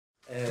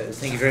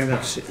Thank you very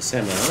much,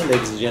 Samara.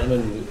 Ladies and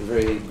gentlemen, a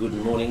very good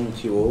morning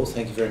to you all.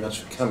 Thank you very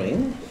much for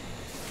coming.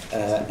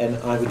 And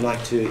I would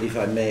like to, if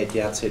I may, at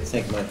the outset,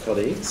 thank my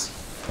colleagues,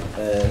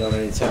 not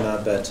only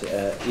Samara, but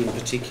in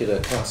particular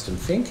Carsten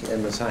Fink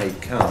and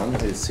Saeed Khan,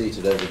 who is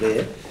seated over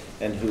there,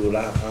 and who will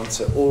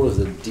answer all of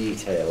the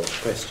detailed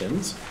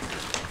questions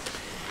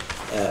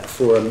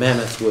for a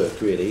mammoth work,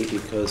 really,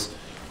 because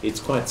it's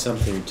quite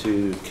something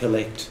to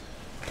collect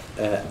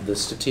the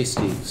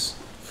statistics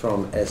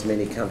from as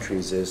many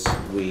countries as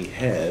we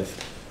have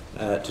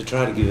to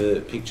try to give a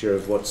picture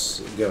of what's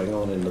going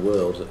on in the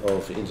world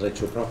of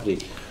intellectual property.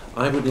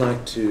 I would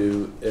like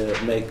to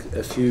make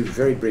a few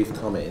very brief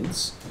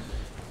comments,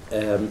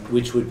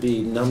 which would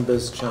be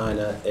numbers,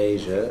 China,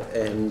 Asia,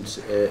 and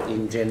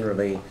in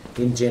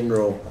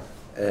general,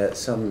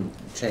 some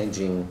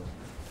changing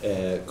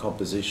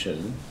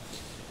composition,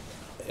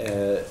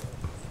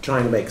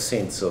 trying to make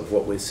sense of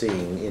what we're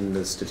seeing in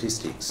the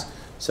statistics.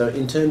 So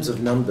in terms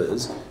of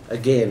numbers,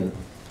 again,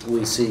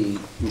 we see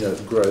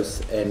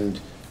growth, and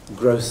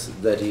growth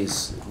that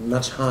is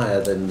much higher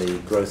than the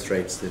growth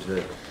rates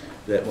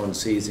that one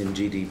sees in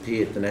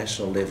GDP at the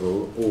national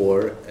level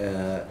or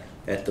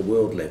at the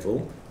world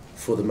level,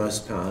 for the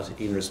most part,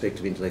 in respect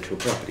of intellectual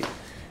property.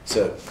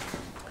 So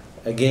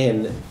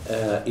again,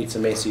 it's a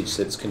message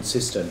that's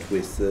consistent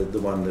with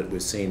the one that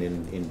we've seen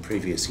in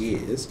previous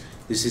years.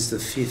 This is the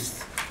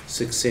fifth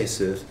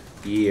successive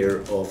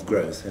year of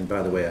growth, and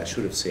by the way, I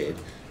should have said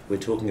we're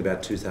talking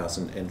about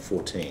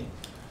 2014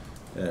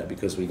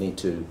 because we need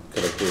to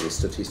collect all the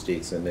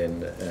statistics and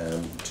then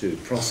to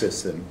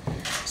process them.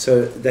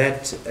 So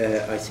that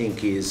I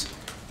think is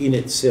in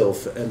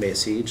itself a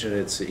message, and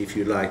it's, if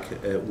you like,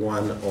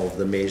 one of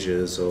the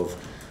measures of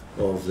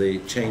the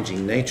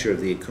changing nature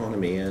of the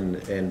economy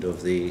and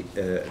of the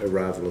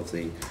arrival of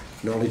the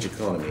knowledge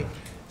economy.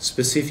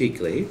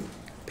 Specifically,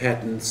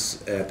 patent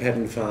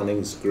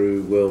filings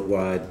grew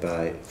worldwide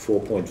by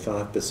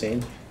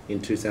 4.5% in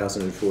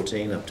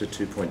 2014, up to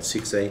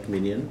 2.68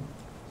 million.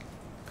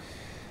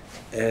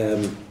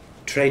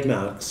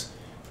 Trademarks,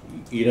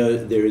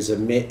 there is a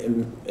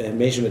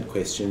measurement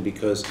question,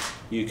 because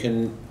you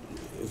can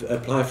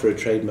apply for a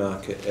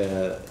trademark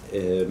under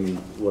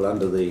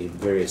the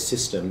various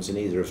systems in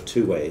either of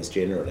two ways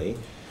generally.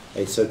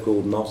 A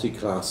so-called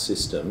multi-class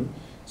system,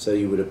 so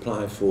you would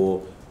apply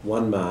for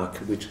one mark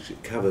which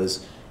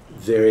covers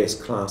various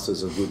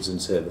classes of goods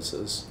and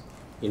services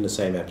in the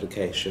same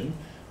application,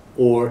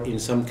 or in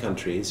some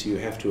countries you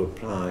have to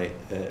apply,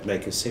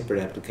 make a separate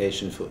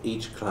application for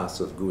each class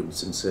of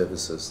goods and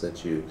services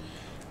that you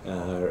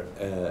are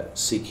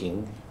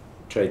seeking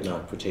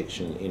trademark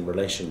protection in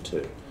relation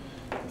to.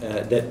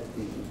 That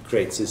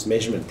creates this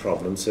measurement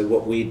problem. So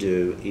what we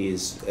do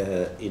is,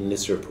 in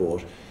this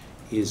report,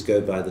 is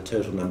go by the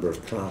total number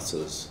of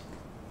classes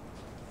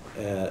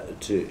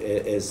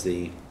as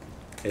the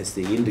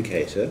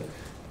indicator.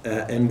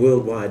 And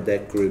worldwide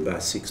that grew by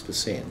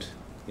 6%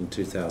 in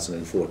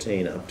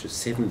 2014, up to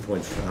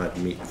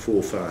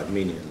 7.45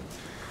 million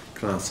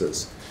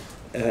classes.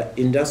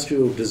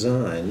 Industrial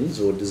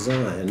designs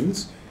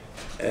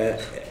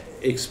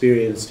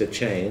experienced a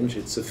change.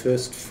 It's the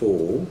first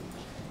fall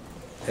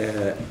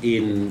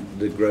in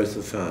the growth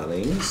of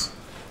filings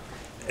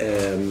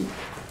in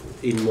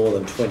more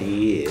than 20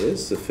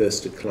 years, the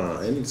first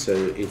decline, so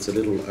it's a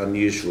little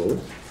unusual,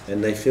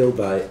 and they fell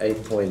by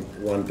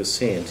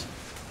 8.1%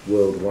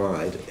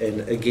 worldwide.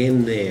 And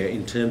again there,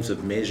 in terms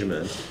of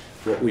measurement,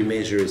 what we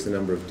measure is the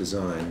number of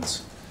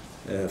designs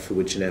for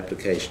which an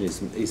application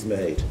is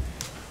made.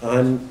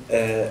 I'm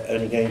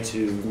only going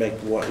to make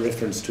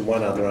reference to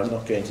one other. I'm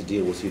not going to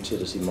deal with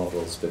utility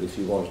models, but if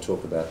you want to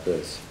talk about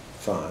those,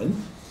 fine.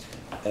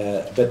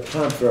 But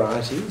plant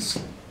variety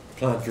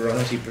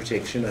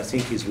protection, I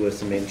think, is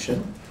worth a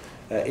mention.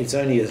 It's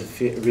only a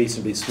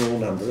reasonably small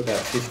number, about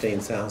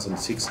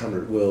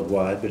 15,600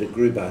 worldwide, but it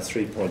grew by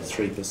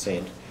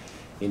 3.3%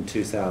 in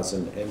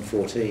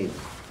 2014.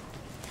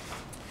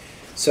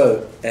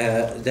 So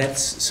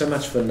that's so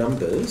much for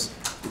numbers.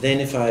 Then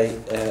if I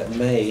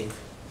may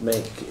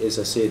make, as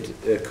I said,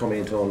 a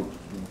comment on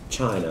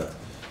China.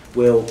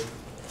 Well,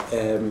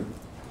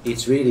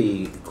 it's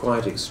really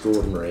quite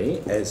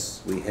extraordinary,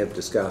 as we have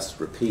discussed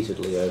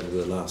repeatedly over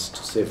the last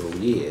several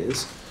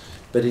years,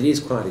 but it is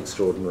quite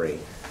extraordinary,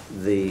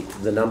 the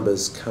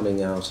numbers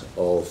coming out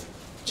of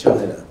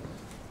China.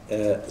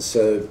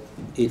 So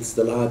it's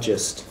the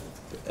largest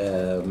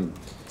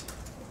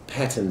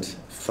patent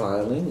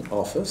filing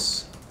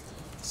office.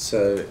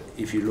 So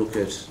if you look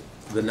at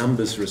the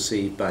numbers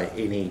received by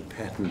any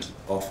patent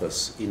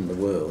office in the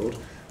world,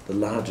 the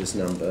largest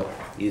number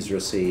is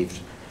received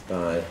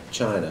by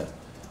China.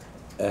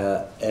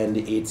 And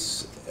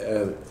it's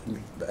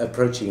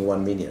approaching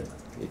 1 million.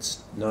 It's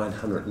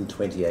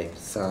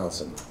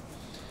 928,000,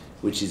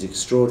 which is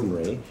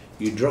extraordinary.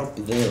 You drop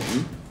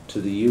then to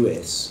the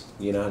US,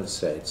 the United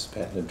States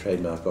Patent and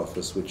Trademark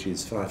Office, which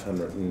is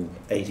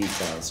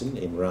 580,000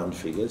 in round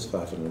figures,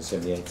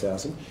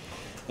 578,000,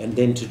 and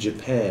then to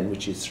Japan,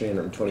 which is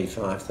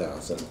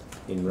 325,000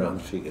 in round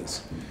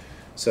figures.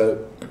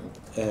 So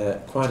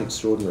quite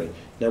extraordinary.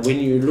 Now when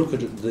you look at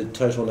the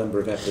total number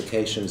of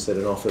applications that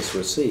an office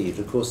received,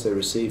 of course they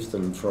received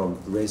them from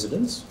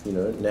residents, you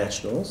know,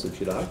 nationals if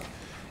you like,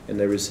 and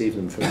they receive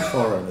them from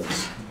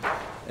foreigners.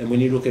 And when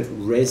you look at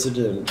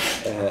resident,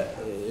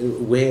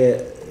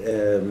 where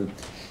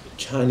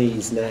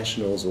Chinese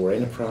nationals or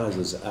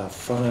enterprises are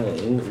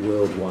filing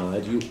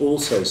worldwide, you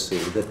also see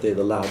that they're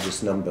the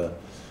largest number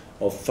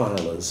of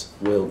filers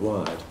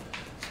worldwide.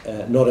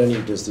 Not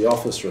only does the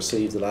office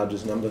receive the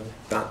largest number,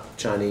 but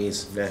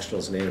Chinese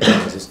nationals and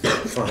enterprises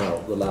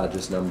file the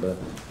largest number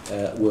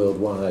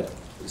worldwide.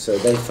 So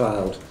they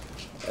filed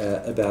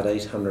about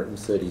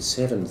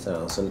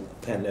 837,000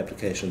 patent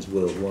applications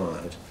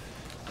worldwide.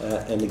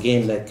 And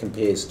again, that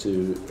compares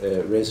to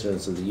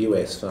residents of the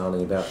US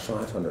filing about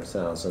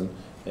 500,000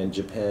 and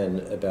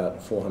Japan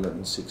about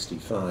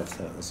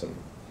 465,000.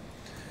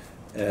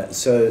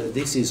 So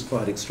this is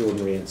quite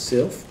extraordinary in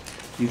itself.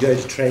 You go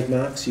to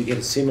trademarks, you get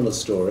a similar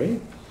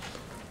story,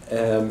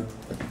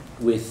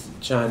 with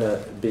China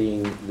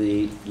being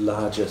the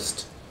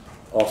largest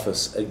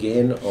office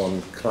again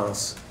on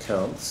class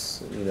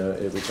counts, you know,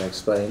 which I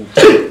explained,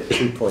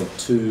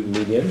 2.2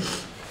 million.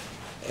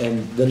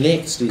 And the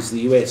next is the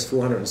US,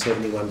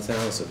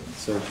 471,000.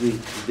 So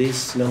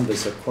these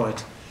numbers are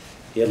quite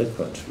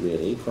eloquent,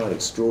 really, quite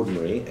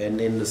extraordinary. And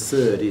then the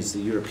third is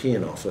the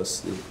European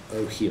office, the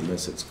OHIM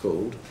as it's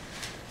called,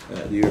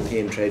 the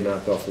European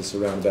Trademark Office,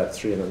 around about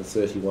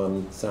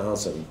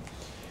 331,000.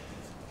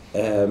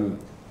 And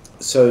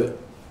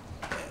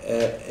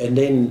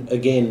then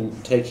again,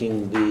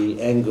 taking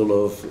the angle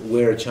of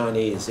where a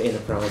Chinese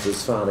enterprise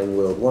is filing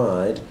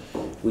worldwide,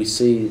 we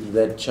see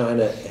that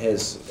China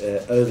has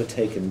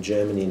overtaken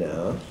Germany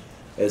now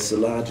as the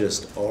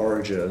largest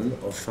origin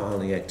of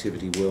filing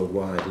activity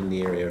worldwide in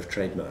the area of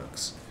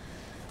trademarks.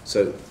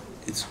 So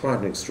it's quite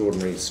an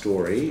extraordinary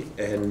story.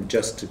 And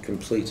just to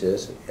complete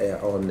it,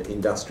 on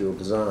industrial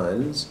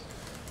designs,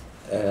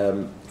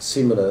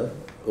 similar,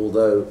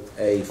 although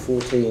a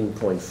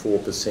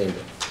 14.4%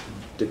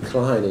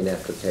 decline in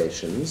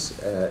applications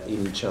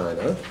in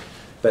China,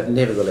 but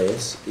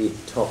nevertheless it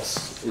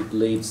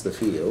leads the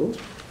field.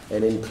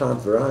 And in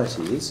plant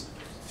varieties,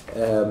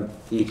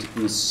 it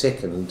is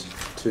second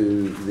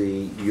to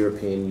the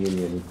European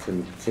Union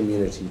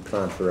Community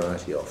Plant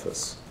Variety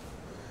Office.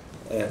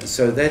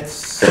 So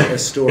that's a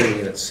story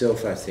in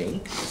itself, I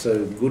think.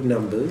 So good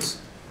numbers,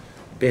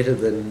 better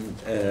than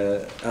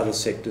other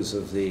sectors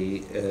of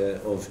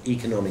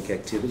economic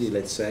activity,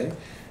 let's say.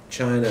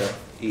 China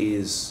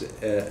is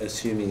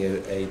assuming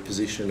a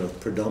position of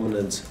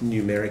predominance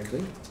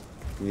numerically,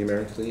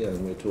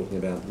 and we're talking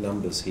about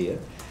numbers here.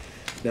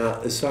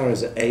 Now, as far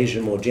as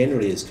Asia more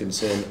generally is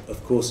concerned,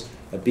 of course,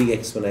 a big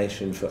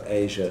explanation for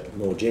Asia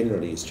more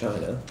generally is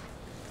China.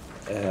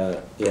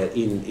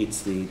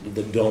 It's the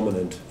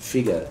dominant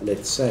figure,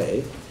 let's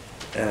say.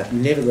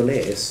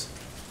 Nevertheless,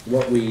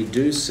 what we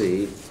do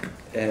see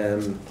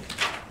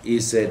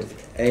is that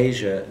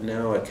Asia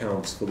now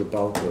accounts for the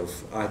bulk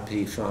of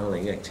IP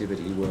filing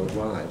activity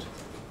worldwide.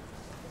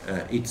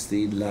 It's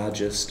the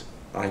largest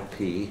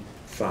IP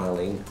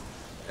filing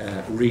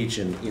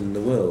region in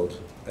the world.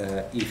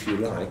 If you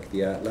like,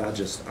 the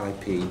largest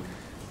IP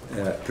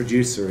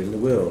producer in the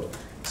world.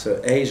 So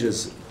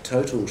Asia's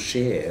total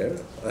share,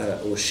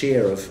 or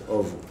share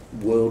of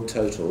world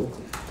total,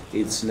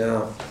 it's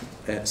now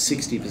at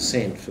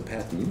 60% for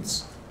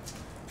patents,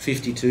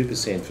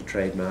 52% for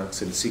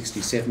trademarks, and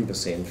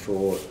 67%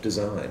 for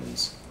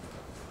designs.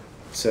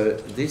 So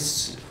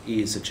this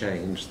is a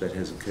change that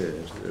has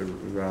occurred, a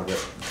rather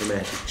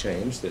dramatic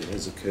change that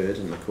has occurred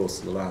in the course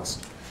of the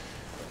last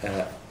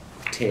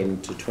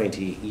 10 to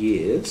 20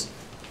 years,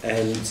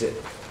 and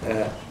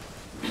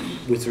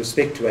with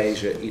respect to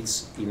Asia,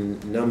 it's in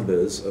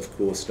numbers, of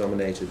course,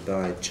 dominated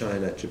by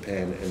China,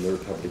 Japan, and the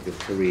Republic of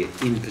Korea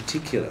in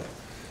particular.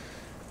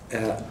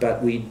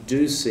 But we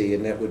do see,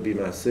 and that would be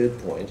my third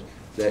point,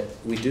 that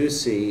we do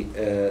see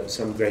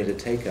some greater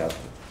take-up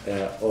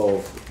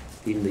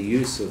in the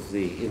use of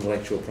the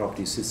intellectual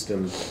property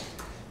system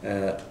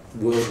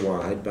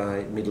worldwide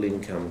by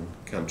middle-income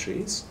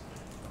countries,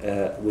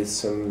 with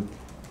some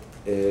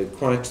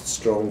quite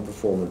strong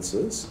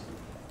performances.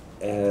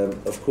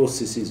 Of course,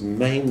 this is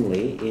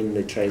mainly in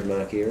the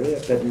trademark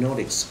area, but not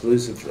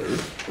exclusively.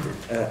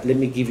 Let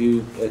me give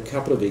you a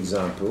couple of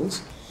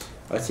examples.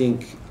 I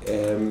think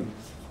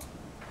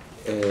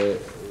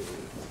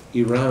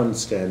Iran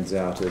stands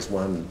out as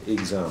one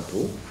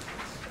example,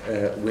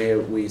 where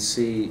we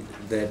see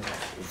that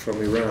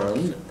from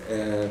Iran,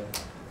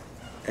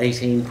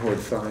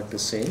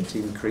 18.5%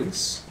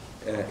 increase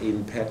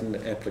in patent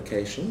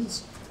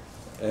applications.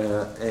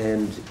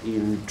 And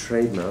in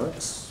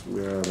trademarks,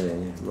 where are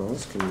they,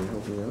 Roz? Can you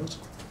help me out?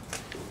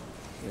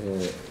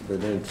 They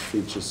don't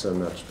feature so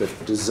much, but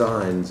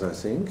designs, I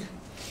think.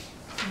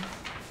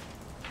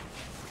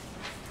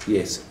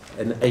 Yes,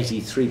 an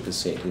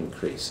 83%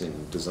 increase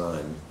in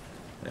design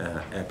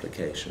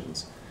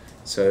applications.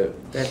 So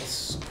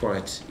that's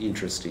quite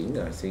interesting,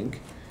 I think.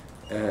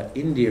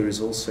 India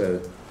is also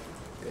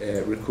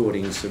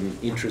recording some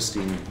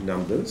interesting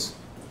numbers.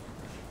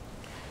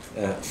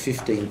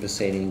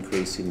 15%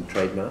 increase in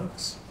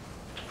trademarks,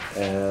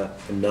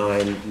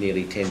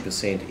 nearly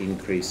 10%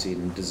 increase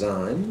in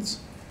designs.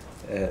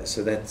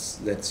 So that's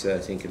I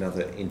think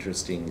another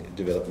interesting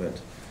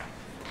development.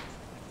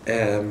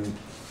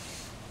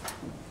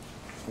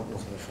 What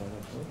was my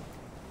final point?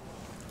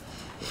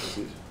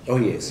 Oh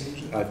yes,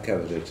 I've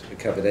covered it. I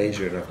covered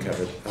Asia and I've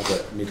covered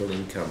other middle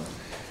income.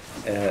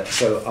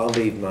 So I'll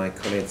leave my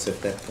comments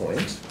at that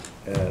point,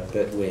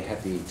 but we're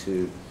happy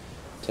to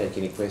take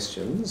any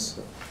questions,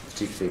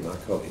 particularly my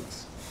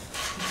colleagues.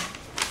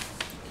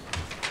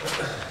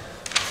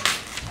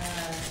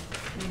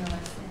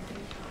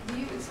 Can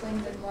you explain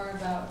a bit more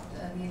about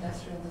the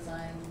industrial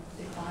design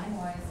decline?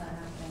 Why is that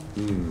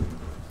happening?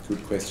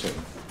 Good question.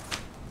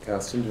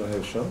 Carsten, do you want to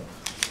have a shot?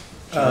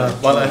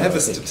 Well, I have a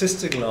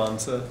statistical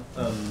answer,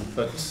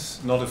 but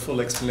not a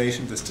full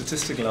explanation. The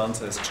statistical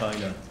answer is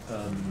China.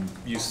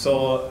 You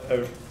saw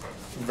a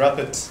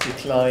rapid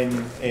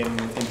decline in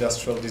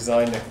industrial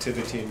design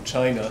activity in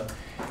China.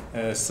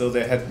 So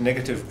they had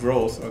negative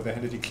growth, or they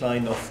had a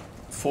decline of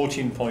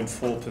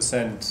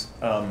 14.4%.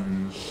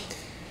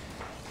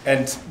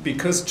 And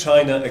because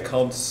China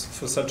accounts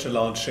for such a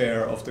large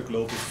share of the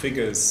global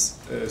figures,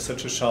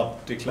 such a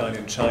sharp decline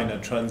in China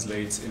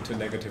translates into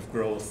negative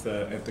growth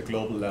at the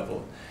global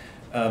level.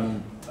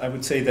 I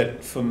would say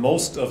that for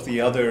most of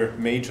the other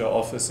major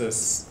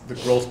offices, the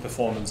growth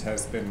performance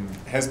has been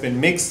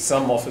mixed.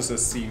 Some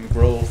offices seeing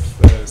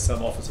growth,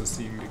 some offices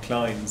seeing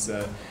declines.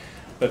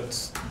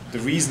 But the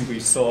reason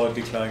we saw a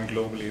decline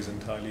globally is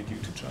entirely due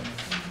to China.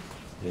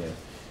 Yeah.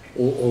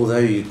 Although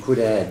you could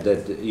add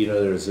that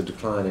there is a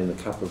decline in a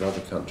couple of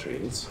other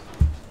countries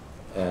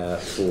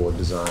for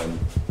design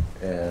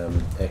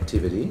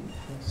activity.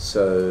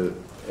 So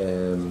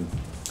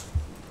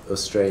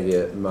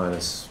Australia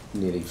minus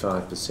nearly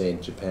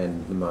 5%,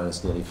 Japan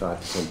minus nearly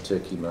 5%,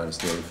 Turkey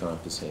minus nearly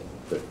 5%.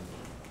 But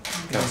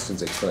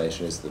Carsten's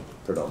explanation is the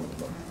predominant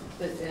one.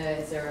 But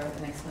is there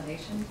an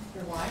explanation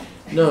for why?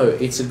 No,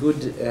 it's a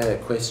good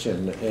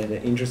question and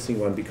an interesting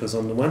one, because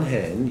on the one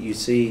hand you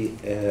see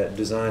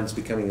designs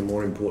becoming a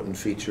more important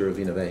feature of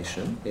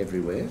innovation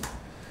everywhere,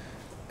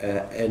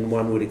 and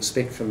one would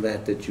expect from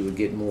that you would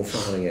get more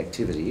filing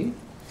activity,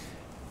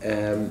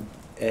 and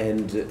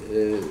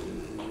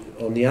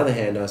on the other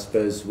hand I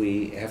suppose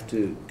we have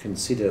to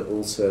consider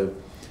also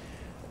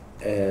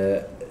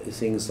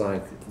things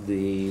like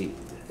the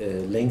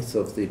length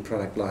of the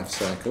product life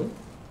cycle,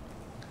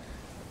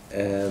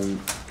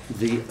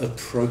 the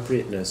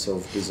appropriateness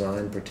of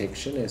design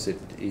protection as it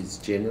is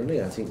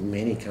generally. I think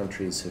many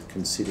countries have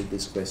considered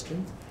this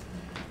question.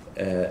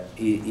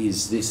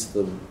 Is this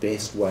the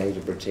best way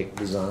to protect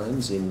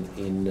designs in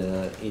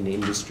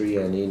industry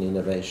and in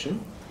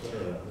innovation?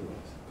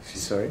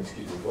 Sorry?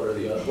 Excuse me, what are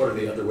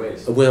the other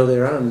ways? Well,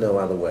 there are no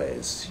other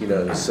ways,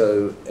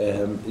 so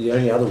the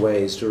only other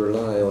way is to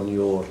rely on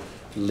your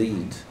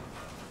lead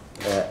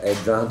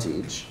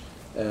advantage,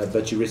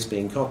 but you risk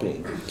being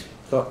copied.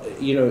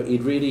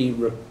 It really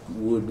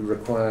would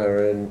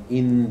require an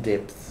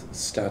in-depth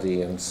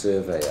study and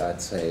survey,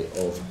 I'd say,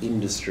 of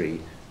industry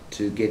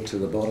to get to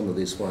the bottom of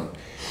this one.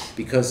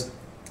 Because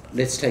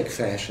let's take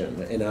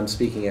fashion, and I'm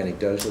speaking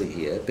anecdotally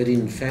here, but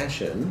in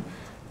fashion,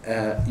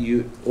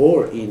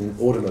 or in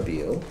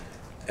automobile,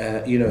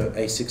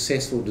 a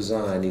successful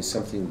design is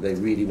something they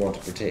really want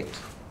to protect.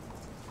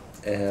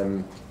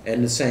 And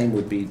the same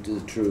would be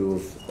true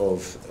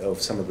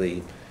of some of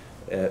the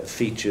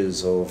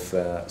features of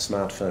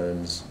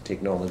smartphones,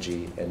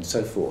 technology, and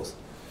so forth.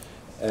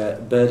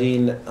 But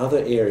in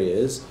other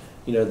areas,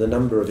 the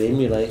number of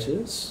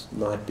emulators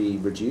might be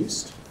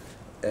reduced,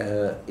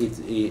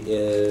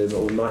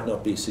 or might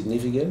not be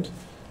significant.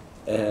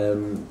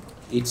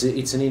 It's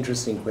an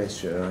interesting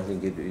question. I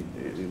think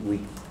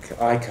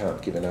I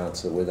can't give an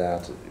answer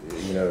without a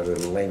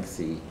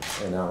lengthy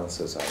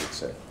analysis, I would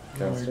say.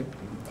 Carsten?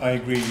 I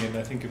agree, and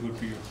I think it would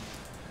be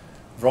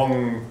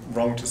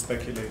wrong to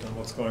speculate on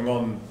what's going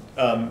on.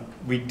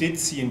 We did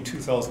see in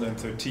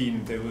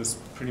 2013 there was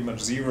pretty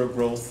much zero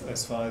growth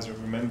as far as I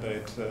remember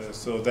it.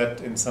 So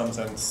that in some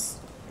sense,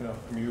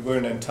 we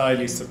weren't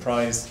entirely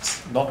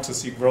surprised not to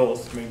see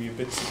growth, maybe a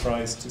bit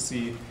surprised to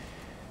see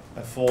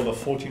a fall of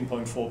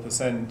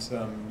 14.4%.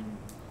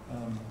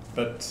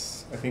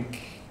 But I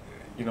think,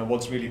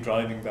 what's really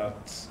driving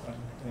that, I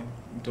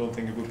don't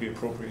think it would be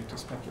appropriate to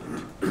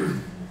speculate.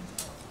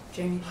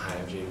 Jamie. Hi,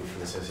 I'm Jamie from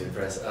the Associated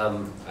Press.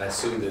 I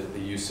assume that the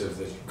use of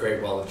the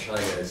Great Wall of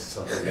China is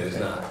something that has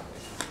not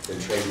been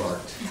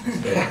trademarked,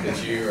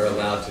 that you are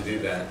allowed to do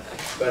that.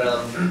 But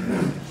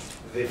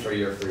for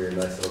your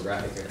nice little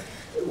graphic here,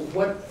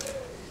 what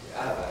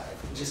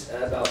just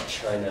about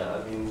China?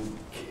 I mean,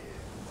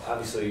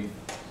 obviously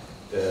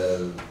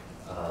we've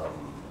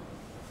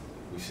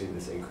seen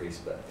this increase,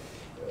 but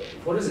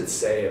what does it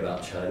say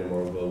about China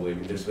more globally? I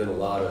mean, there's been a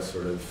lot of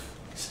sort of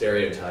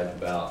stereotype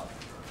about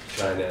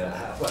China.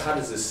 How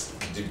does this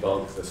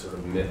debunk the sort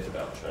of myth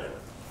about China?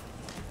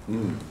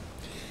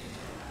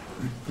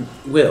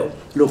 Well,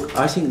 look,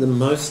 I think the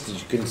most that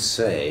you can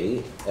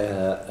say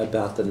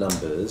about the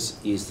numbers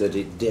is that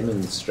it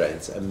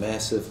demonstrates a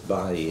massive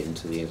buy-in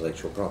to the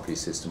intellectual property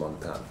system on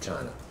the part of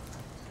China.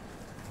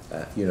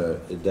 You know,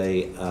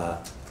 they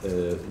are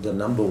the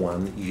number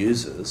one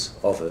users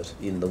of it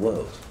in the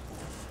world.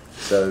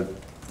 So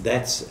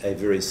that's a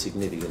very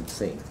significant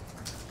thing.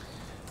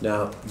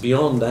 Now,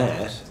 beyond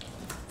that,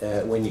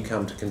 when you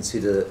come to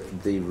consider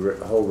the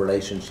whole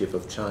relationship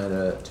of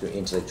China to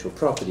intellectual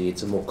property,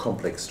 it's a more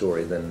complex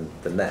story than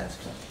that.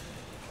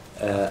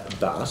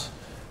 But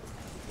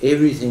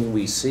everything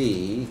we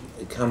see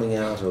coming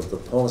out of the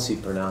policy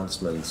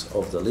pronouncements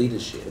of the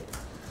leadership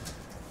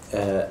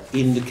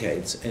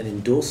indicates an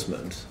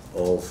endorsement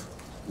of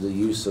the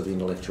use of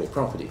intellectual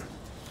property.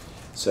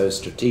 So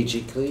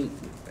strategically,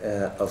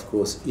 of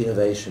course,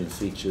 innovation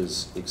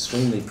features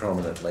extremely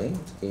prominently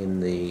in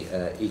the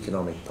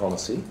economic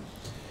policy.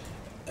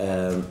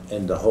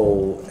 And the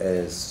whole,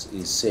 as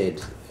is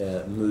said,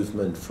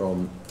 movement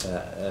from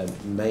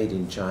made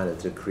in China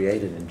to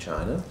created in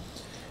China.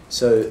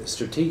 So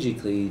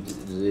strategically,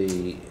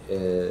 the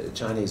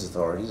Chinese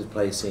authorities are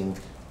placing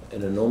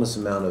an enormous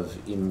amount of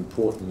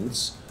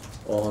importance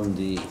on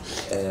the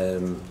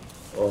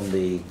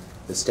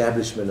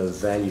establishment of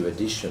value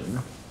addition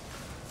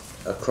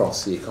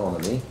across the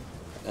economy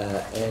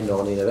and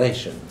on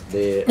innovation.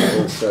 They're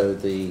also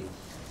the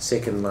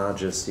second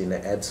largest in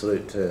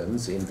absolute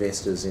terms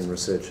investors in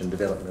research and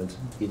development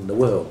in the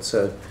world.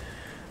 So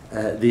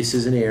this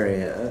is an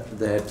area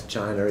that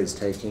China is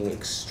taking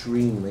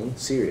extremely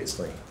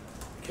seriously.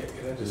 Can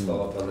I just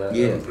follow up on that?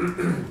 Yeah.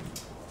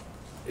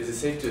 Is it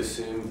safe to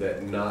assume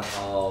that not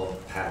all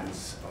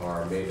patents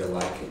are made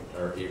alike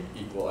or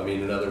equal? I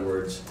mean, in other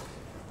words,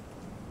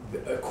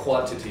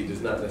 quantity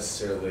does not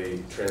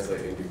necessarily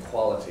translate into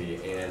quality,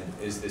 and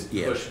is this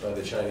push by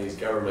the Chinese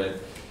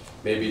government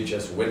maybe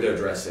just window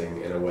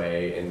dressing in a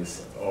way,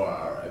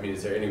 or I mean,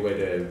 is there any way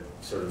to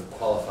sort of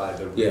qualify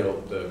the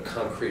the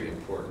concrete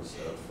importance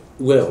of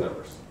these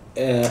numbers?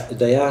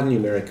 They are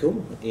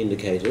numerical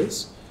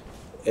indicators.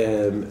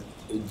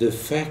 The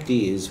fact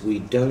is, we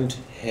don't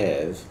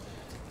have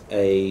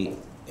an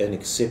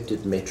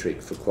accepted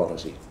metric for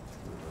quality.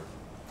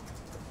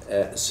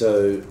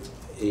 So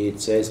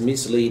it's as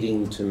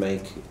misleading to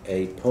make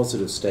a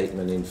positive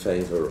statement in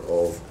favour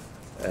of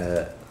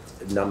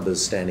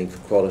numbers standing for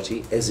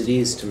quality as it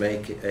is to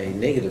make a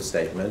negative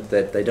statement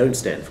that they don't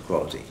stand for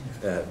quality,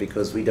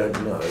 because we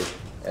don't know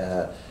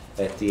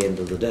at the end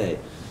of the day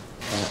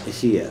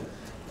here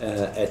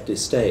at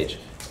this stage.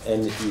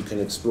 And you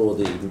can explore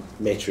the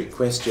metric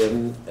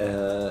question,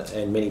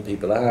 and many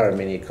people are, and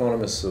many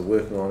economists are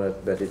working on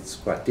it, but it's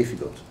quite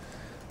difficult.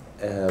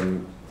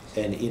 And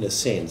in a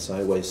sense,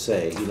 I always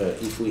say, you know,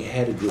 if we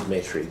had a good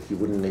metric, you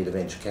wouldn't need a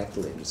venture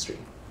capital industry.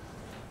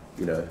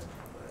 You know,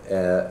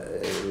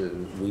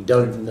 we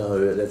don't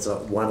know. That's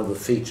one of the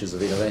features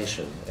of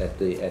innovation at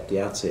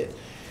the outset.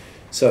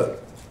 So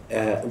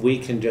we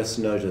can just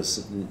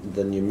notice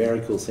the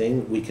numerical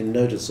thing. We can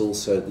notice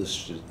also the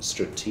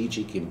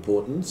strategic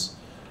importance.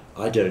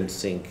 I don't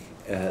think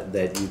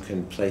that you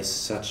can place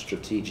such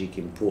strategic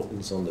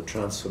importance on the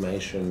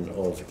transformation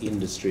of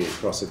industry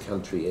across a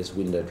country as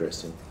window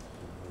dressing.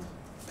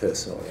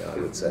 Personally, I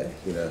would say,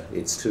 you know,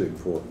 it's too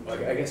important.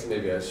 I guess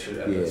maybe I should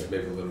add this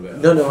maybe a little bit.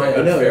 No,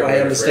 I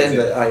understand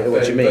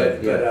what you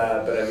mean. But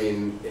I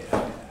mean,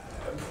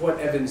 what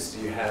evidence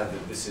do you have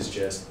that this is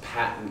just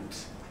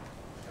patent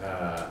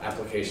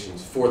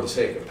applications for the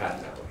sake of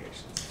patent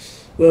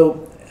applications?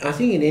 Well, I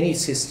think in any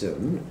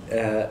system,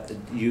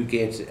 you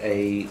get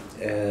a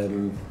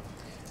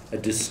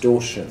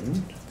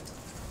distortion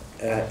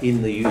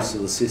in the use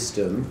of the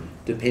system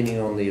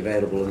depending on the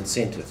available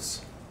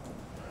incentives.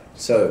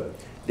 So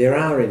there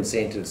are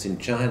incentives in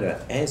China,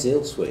 as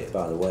elsewhere,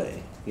 by the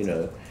way, you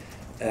know,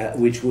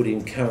 which would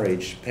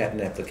encourage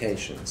patent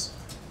applications.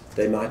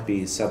 They might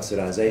be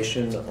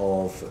subsidization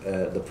of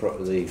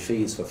the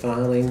fees for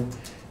filing.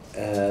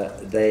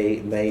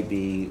 They may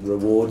be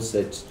rewards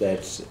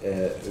that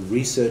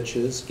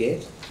researchers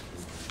get,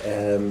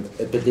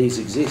 but these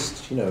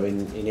exist, you know,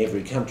 in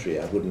every country.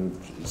 I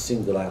wouldn't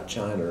single out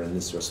China in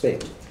this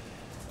respect.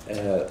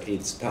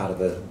 It's part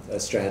of a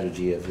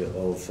strategy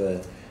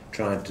of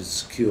trying to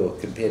secure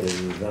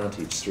competitive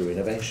advantage through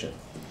innovation.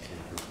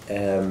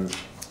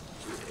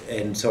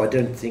 And so I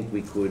don't think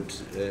we could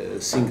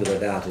single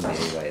it out in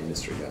any way in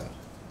this regard.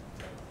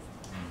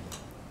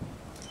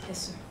 Yes,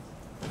 sir.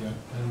 Yeah,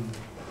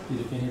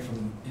 Peter Kenny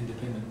from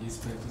independent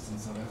newspapers in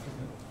South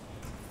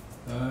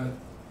Africa.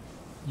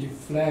 You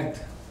flagged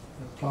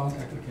the plant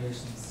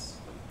applications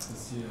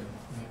this year.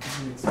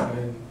 Can you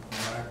explain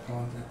why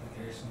plant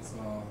applications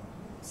are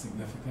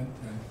significant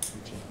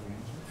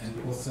and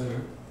also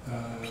I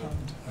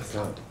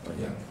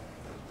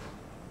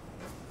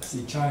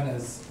see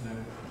China's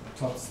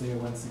tops there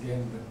once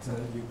again, but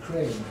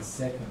Ukraine is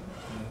second.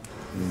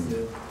 Is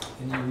there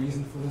any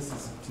reason for this?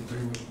 Is it to do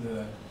with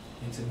the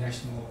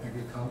international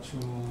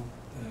agricultural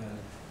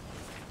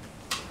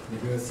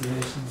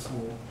negotiations,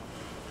 or?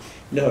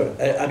 No,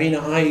 I mean,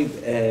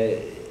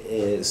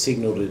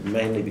 signalled it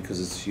mainly because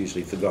it's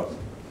usually forgotten.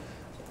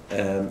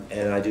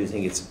 And I do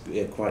think it's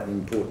quite an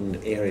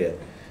important area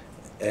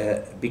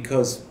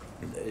because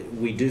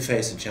we do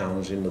face a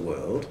challenge in the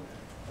world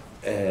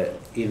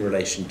in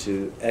relation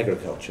to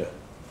agriculture.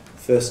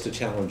 First, a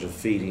challenge of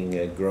feeding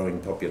a growing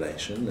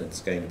population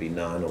that's going to be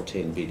 9 or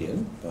 10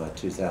 billion by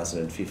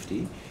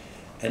 2050,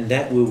 and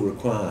that will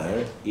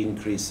require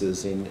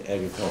increases in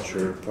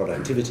agricultural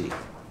productivity.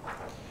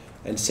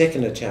 And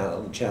second, a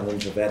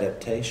challenge of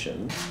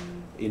adaptation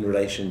in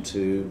relation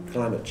to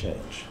climate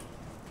change.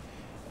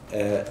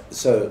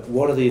 So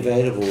what are the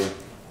available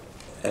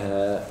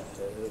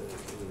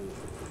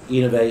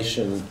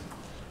innovation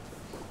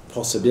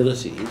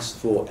possibilities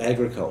for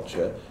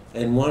agriculture?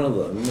 And one of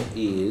them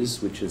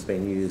is, which has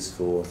been used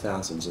for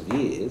thousands of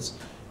years,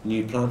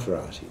 new plant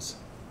varieties.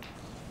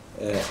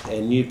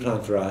 And new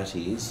plant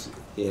varieties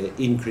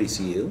increase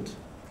yield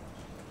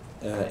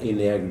in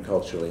the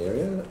agricultural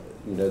area.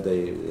 You know,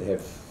 they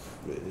have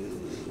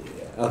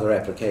other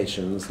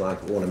applications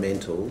like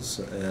ornamentals,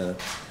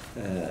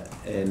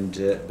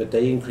 but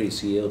they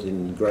increase yield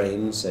in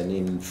grains and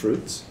in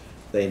fruits.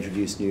 They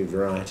introduce new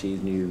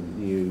varieties,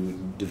 new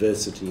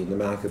diversity in the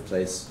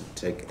marketplace.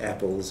 Take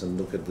apples and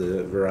look at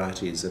the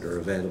varieties that are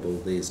available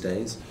these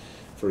days,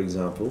 for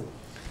example.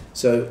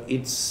 So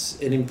it's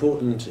an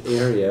important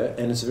area,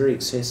 and it's a very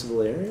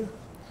accessible area.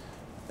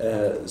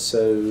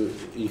 So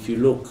if you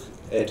look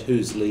at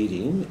who's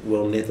leading,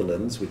 well,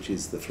 Netherlands, which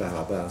is the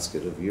flower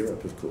basket of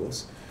Europe, of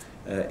course,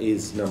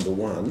 is number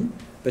one.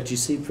 But you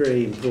see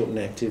very important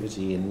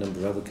activity in a number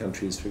of other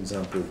countries, for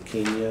example,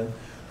 Kenya,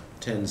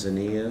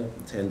 Tanzania,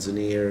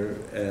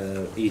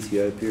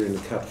 Ethiopia in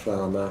the cut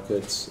flower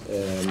markets,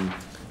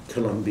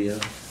 Colombia.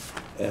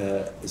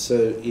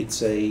 So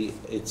it's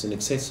an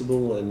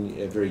accessible and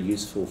a very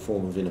useful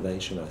form of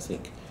innovation, I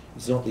think.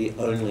 It's not the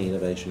only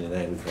innovation in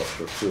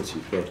agriculture. Of course,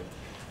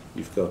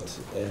 you've got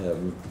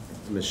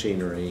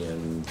machinery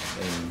and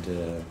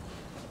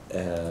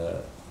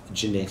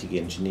genetic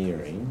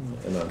engineering,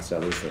 amongst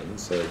other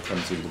things. So it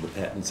comes into the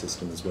patent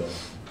system as well.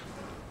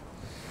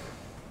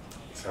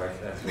 Sorry,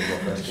 can I ask one more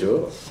question?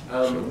 Sure.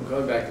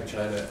 Going back to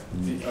China,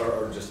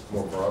 or just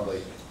more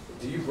broadly,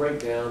 do you break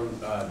down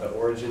the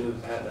origin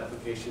of the patent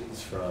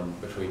applications from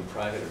between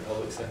private and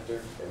public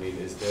sector? I mean,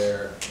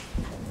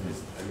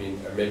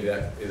 or maybe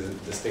that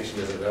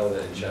distinction isn't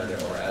relevant in China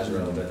or as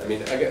relevant. I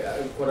mean,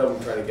 what I'm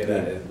trying to get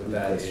at with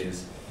that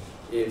is,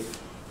 if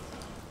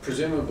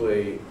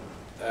presumably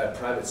a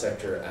private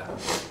sector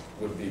applicant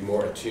would be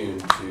more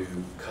attuned to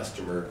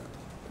customer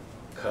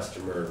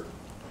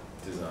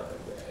design.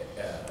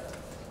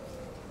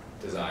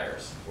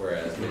 Desires,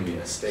 whereas maybe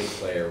a state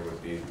player would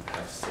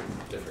have some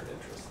different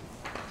interests.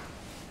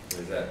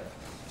 Is that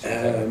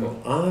technical?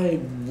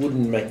 I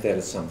wouldn't make that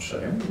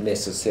assumption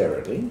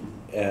necessarily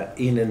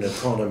in an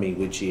economy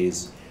which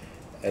is,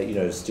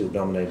 still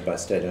dominated by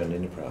state-owned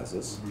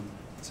enterprises.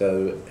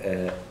 So,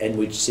 and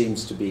which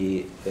seems to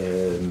be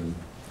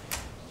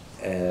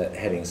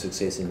having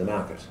success in the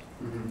market.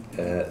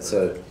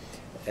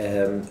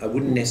 I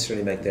wouldn't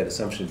necessarily make that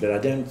assumption, but I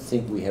don't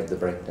think we have the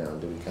breakdown,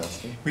 do we,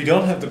 Carsten? We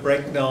don't have the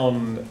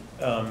breakdown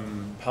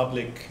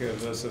public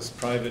versus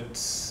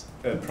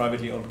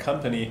privately owned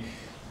company.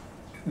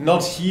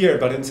 Not here,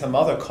 but in some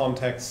other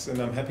contexts, and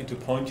I'm happy to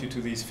point you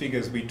to these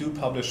figures. We do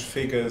publish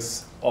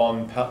figures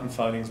on patent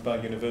filings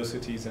by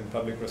universities and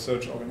public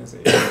research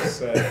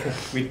organizations.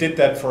 We did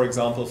that, for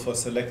example, for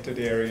selected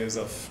areas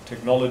of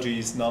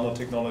technologies,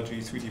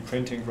 nanotechnology, 3D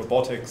printing,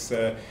 robotics,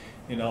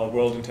 in our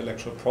World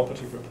Intellectual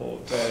Property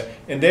Report.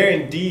 And there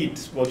indeed,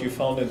 what you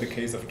found in the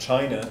case of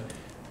China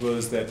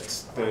was that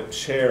the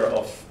share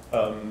of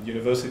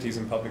universities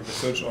and public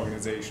research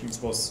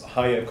organizations was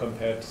higher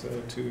compared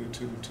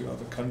to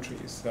other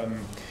countries.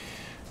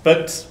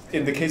 But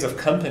in the case of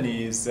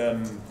companies,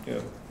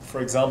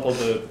 for example,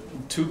 the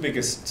two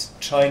biggest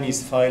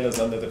Chinese filers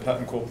under the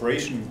Patent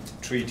Cooperation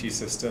Treaty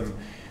system,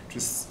 which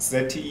is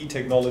ZTE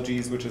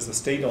Technologies, which is a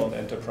state-owned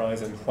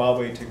enterprise, and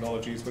Huawei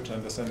Technologies, which I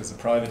understand is a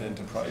private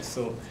enterprise.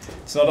 So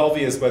it's not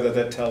obvious whether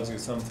that tells you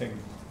something